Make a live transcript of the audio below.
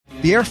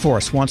The Air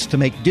Force wants to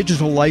make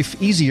digital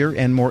life easier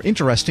and more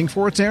interesting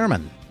for its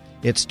airmen.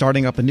 It's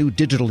starting up a new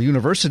digital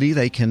university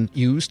they can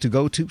use to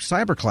go to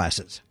cyber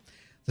classes.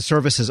 The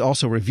service is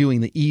also reviewing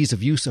the ease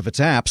of use of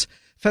its apps.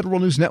 Federal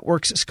News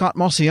Network's Scott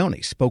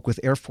Maucione spoke with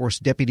Air Force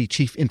Deputy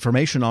Chief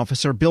Information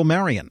Officer Bill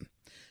Marion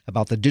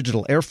about the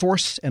digital Air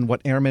Force and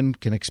what airmen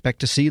can expect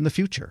to see in the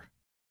future.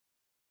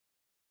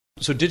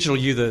 So Digital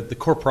U, the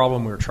core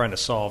problem we were trying to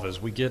solve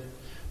is we get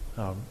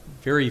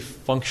very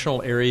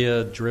functional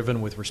area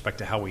driven with respect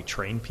to how we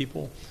train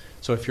people.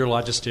 So if you're a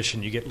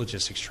logistician, you get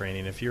logistics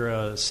training. If you're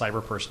a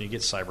cyber person, you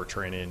get cyber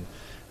training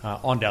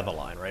on down the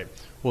line, right?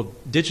 Well,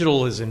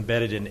 digital is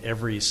embedded in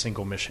every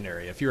single mission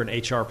area. If you're an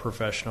HR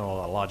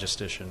professional, a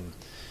logistician.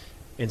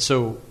 And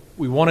so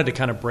we wanted to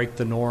kind of break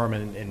the norm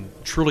and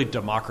truly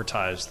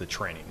democratize the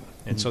training.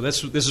 And so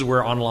this is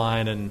where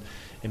online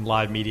and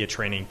live media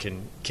training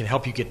can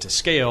help you get to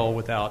scale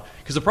without,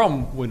 because the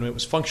problem when it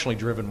was functionally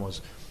driven was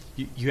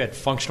you had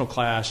functional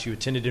class, you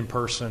attended in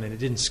person, and it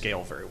didn't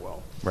scale very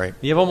well. Right.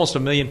 You have almost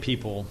 1 million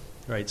people,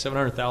 right?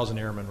 700,000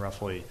 airmen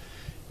roughly.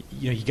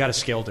 You got to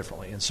scale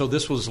differently. And so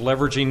this was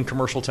leveraging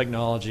commercial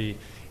technology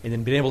and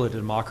then being able to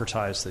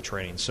democratize the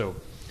training. So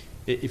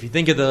if you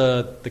think of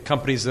the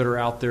companies that are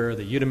out there,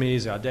 the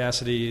Udemys, the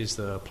Audacities,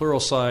 the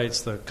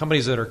Pluralsights, the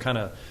companies that are kind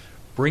of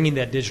bringing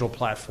that digital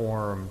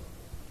platform,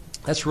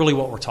 that's really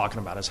what we're talking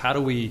about, is how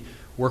do we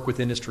work with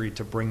industry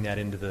to bring that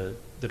into the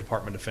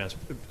Department of Defense,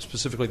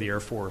 specifically the Air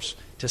Force,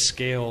 to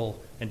scale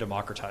and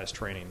democratize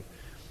training.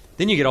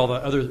 Then you get all the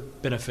other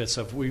benefits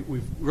of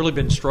we've really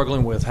been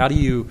struggling with how do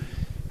you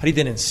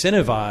then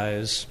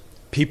incentivize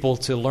people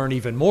to learn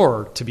even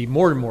more, to be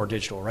more and more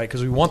digital, right?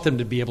 Because we want them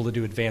to be able to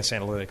do advanced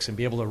analytics and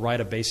be able to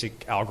write a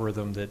basic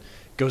algorithm that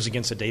goes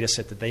against a data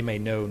set that they may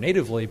know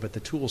natively, but the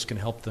tools can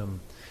help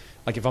them.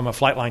 Like if I'm a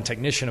flight line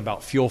technician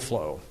about fuel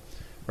flow,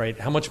 right?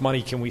 How much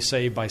money can we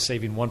save by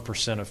saving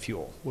 1% of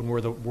fuel when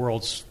we're the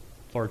world's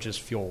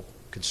largest fuel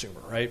consumer,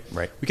 right?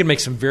 Right. We can make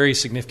some very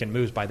significant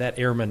moves by that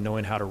airman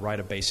knowing how to write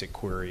a basic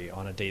query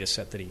on a data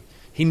set that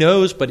he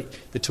knows, but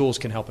the tools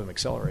can help him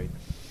accelerate.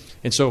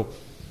 And so,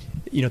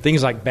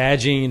 things like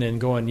badging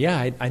and going,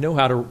 I know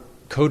how to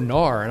code in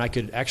R, and I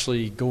could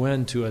actually go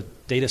into a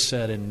data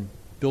set and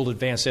build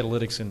advanced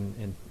analytics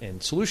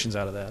and solutions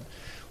out of that.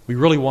 We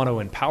really want to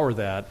empower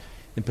that,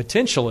 and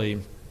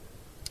potentially,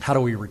 how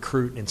do we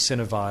recruit,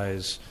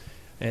 incentivize,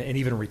 and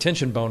even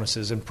retention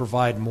bonuses and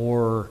provide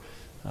more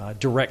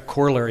direct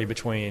corollary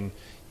between,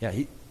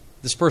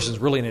 this person's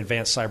really an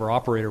advanced cyber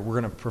operator. We're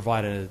going to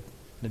provide an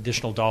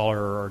additional $1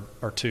 or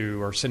 $2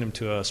 or send them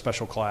to a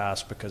special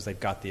class because they've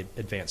got the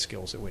advanced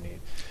skills that we need.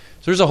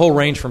 So there's a whole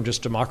range from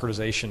just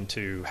democratization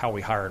to how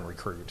we hire and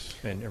recruit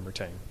and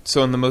retain.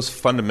 So on the most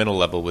fundamental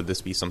level, would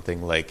this be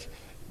something like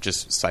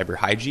just cyber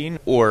hygiene,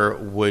 or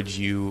would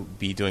you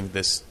be doing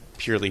this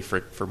purely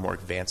for more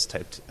advanced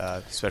type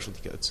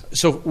specialty codes?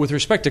 So with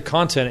respect to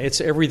content, it's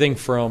everything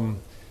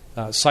from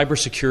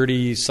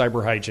cybersecurity,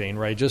 cyber hygiene,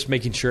 right? Just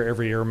making sure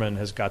every airman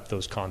has got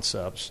those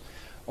concepts,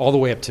 all the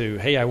way up to,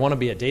 hey, I want to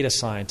be a data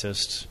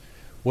scientist.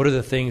 What are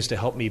the things to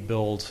help me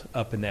build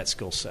up in that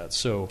skill set?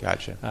 So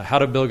gotcha. How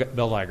to build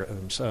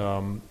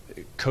algorithms,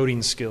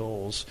 coding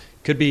skills.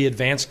 Could be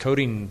advanced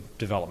coding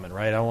development,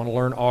 right? I want to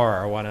learn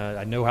R.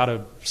 I know how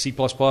to C++,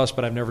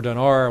 but I've never done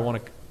R. I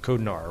want to code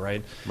in R,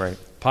 right? Right.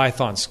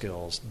 Python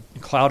skills,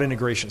 cloud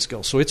integration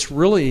skills. So it's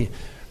really,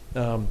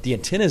 the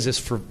intent is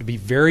this to be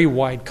very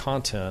wide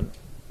content.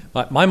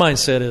 My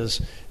mindset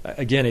is,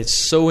 again, it's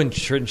so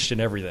entrenched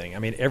in everything. I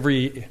mean,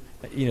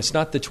 it's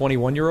not the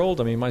 21-year-old.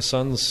 I mean, my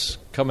son's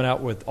coming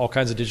out with all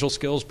kinds of digital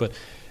skills, but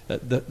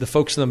the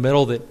folks in the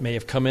middle that may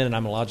have come in, and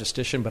I'm a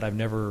logistician, but I've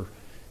never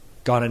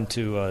gone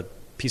into a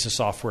piece of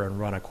software and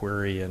run a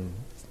query and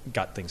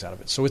got things out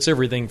of it. So it's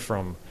everything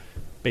from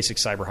basic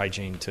cyber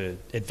hygiene to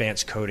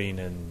advanced coding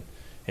and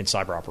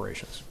cyber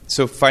operations.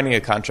 So finding a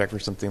contract for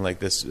something like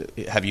this,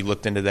 have you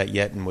looked into that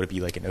yet? And would it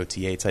be like an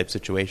OTA type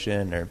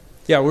situation? Or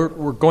yeah,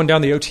 we're going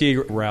down the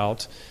OTA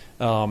route.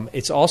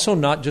 It's also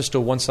not just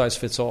a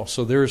one-size-fits-all.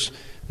 So there's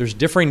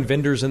differing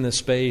vendors in this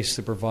space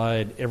that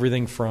provide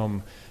everything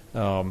from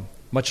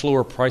much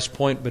lower price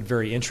point but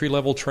very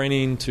entry-level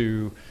training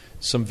to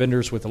some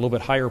vendors with a little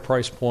bit higher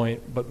price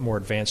point but more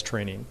advanced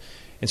training.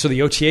 And so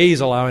the OTA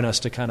is allowing us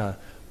to kind of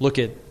look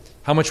at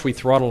how much we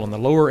throttle on the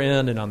lower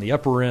end and on the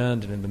upper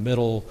end and in the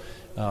middle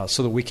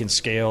so that we can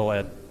scale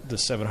at the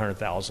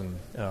 700,000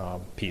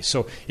 piece.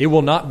 So it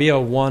will not be a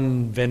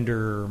one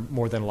vendor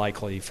more than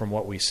likely from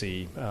what we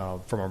see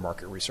from our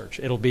market research.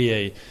 It'll be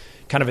a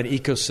kind of an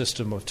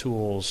ecosystem of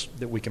tools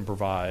that we can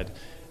provide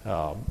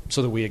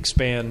so that we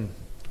expand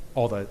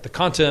all the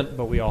content,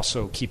 but we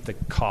also keep the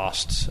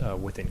costs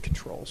within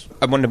controls.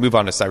 I wanted to move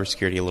on to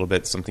cybersecurity a little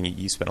bit, something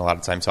you spent a lot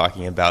of time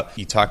talking about.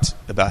 You talked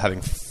about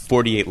having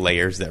 48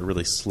 layers that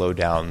really slow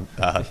down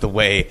the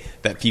way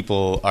that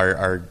people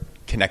are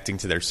connecting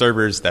to their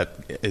servers. That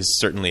is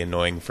certainly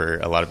annoying for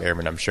a lot of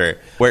airmen, I'm sure.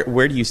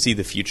 Where do you see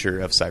the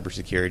future of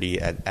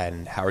cybersecurity,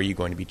 and how are you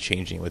going to be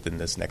changing within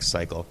this next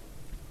cycle?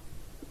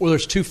 Well,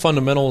 there's two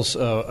fundamentals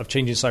of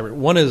changing cyber.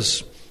 One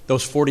is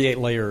those 48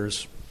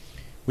 layers.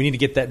 we need to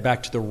get that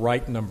back to the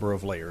right number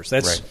of layers.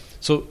 That's right.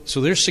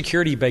 So there's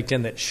security baked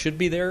in that should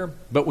be there,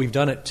 but we've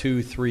done it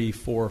 2, 3,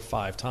 4,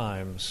 5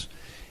 times.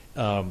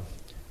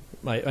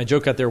 My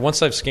joke out there,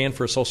 once I've scanned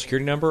for a social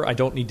security number, I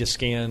don't need to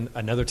scan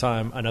another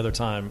time, and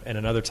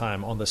another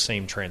time on the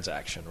same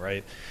transaction,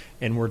 right?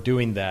 And we're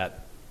doing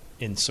that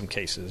in some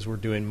cases. We're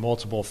doing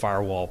multiple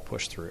firewall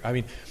push through. I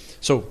mean,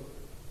 so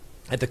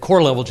at the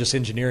core level, just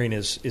engineering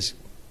is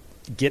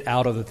get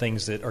out of the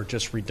things that are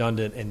just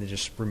redundant and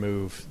just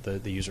remove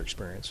the user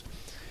experience.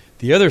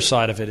 The other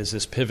side of it is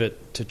this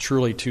pivot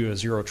to a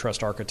zero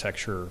trust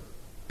architecture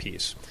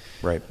piece.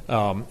 Right.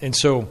 And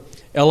so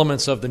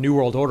elements of the New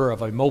World Order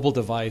of a mobile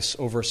device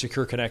over a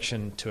secure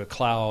connection to a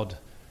cloud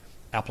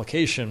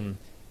application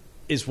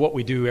is what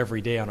we do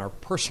every day on our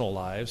personal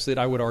lives that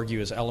I would argue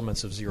is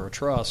elements of zero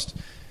trust.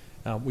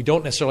 We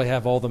don't necessarily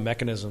have all the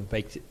mechanisms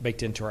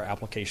baked into our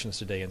applications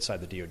today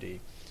inside the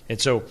DoD.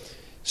 And so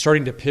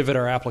starting to pivot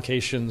our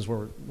applications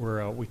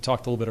where we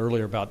talked a little bit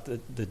earlier about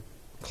the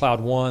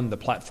Cloud One, the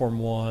Platform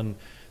One,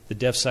 the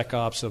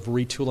DevSecOps of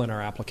retooling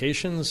our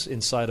applications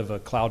inside of a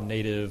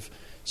cloud-native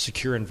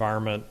secure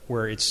environment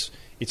where it's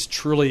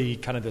truly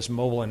kind of this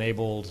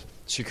mobile-enabled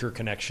secure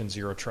connection,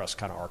 zero trust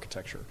kind of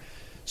architecture.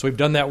 So we've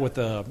done that with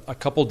a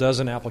couple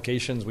dozen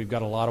applications. We've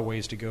got a lot of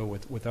ways to go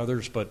with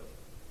others, but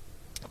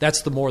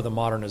that's the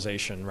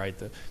modernization, right?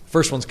 The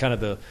first one's kind of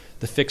the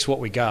fix what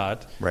we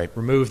got, right,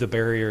 remove the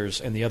barriers,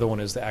 and the other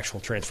one is the actual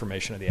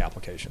transformation of the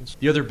applications.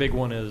 The other big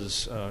one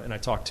is, and I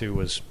talked to,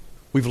 was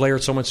we've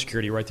layered so much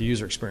security, right? The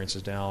user experience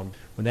is down.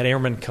 When that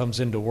airman comes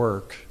into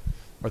work,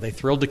 are they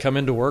thrilled to come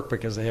into work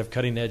because they have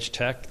cutting-edge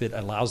tech that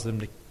allows them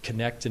to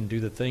connect and do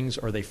the things,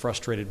 or are they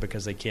frustrated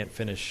because they can't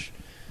finish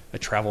a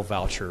travel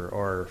voucher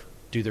or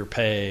do their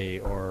pay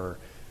or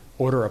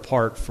order a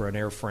part for an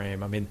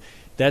airframe? I mean,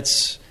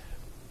 that's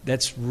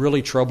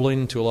really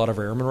troubling to a lot of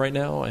our airmen right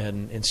now.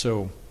 And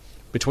so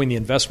between the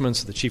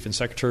investments that the Chief and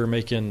Secretary are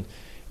making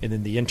and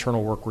then the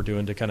internal work we're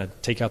doing to kind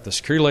of take out the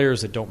security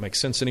layers that don't make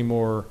sense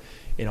anymore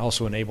and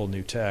also enable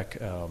new tech,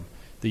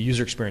 the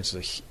user experience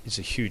is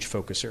a huge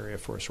focus area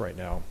for us right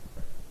now.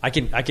 I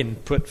can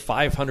put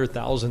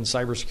 500,000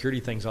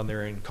 cybersecurity things on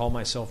there and call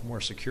myself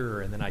more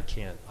secure, and then I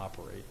can't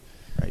operate.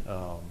 Right.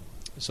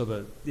 So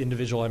the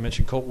individual I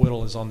mentioned, Colt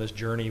Whittle, is on this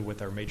journey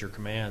with our major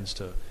commands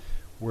to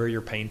where are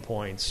your pain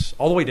points,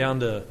 all the way down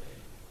to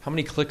how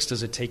many clicks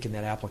does it take in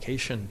that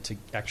application to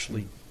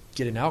actually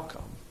get an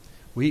outcome.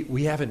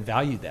 We haven't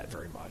valued that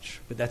very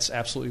much, but that's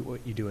absolutely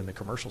what you do in the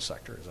commercial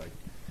sector. Is like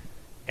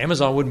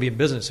Amazon wouldn't be in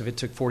business if it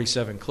took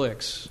 47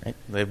 clicks. Right.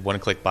 They have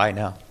one-click buy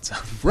now. So.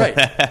 Right.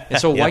 And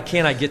so why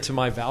can't I get to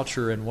my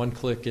voucher in one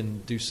click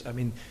and do? I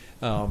mean,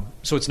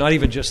 so it's not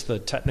even just the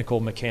technical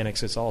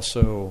mechanics; it's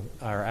also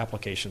our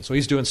application. So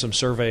he's doing some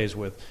surveys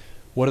with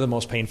what are the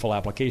most painful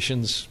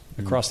applications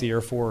across the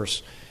Air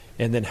Force,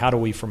 and then how do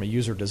we, from a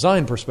user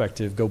design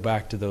perspective, go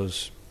back to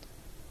those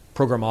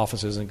program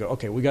offices and go,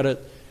 okay, we got to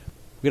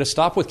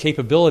stop with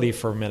capability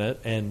for a minute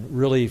and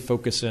really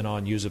focus in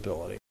on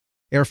usability.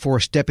 Air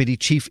Force Deputy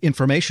Chief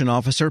Information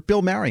Officer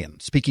Bill Marion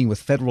speaking with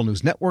Federal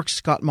News Network's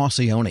Scott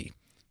Maucione.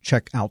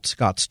 Check out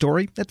Scott's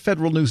story at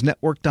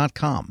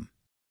federalnewsnetwork.com.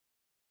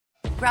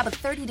 Grab a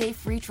 30-day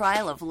free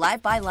trial of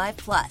Live by Live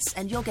Plus,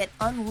 and you'll get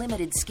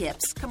unlimited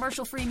skips,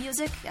 commercial-free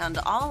music, and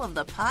all of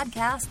the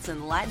podcasts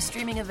and live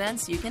streaming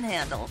events you can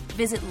handle.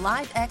 Visit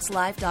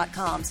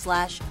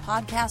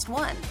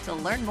livexlive.com/podcast1 to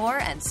learn more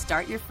and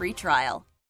start your free trial.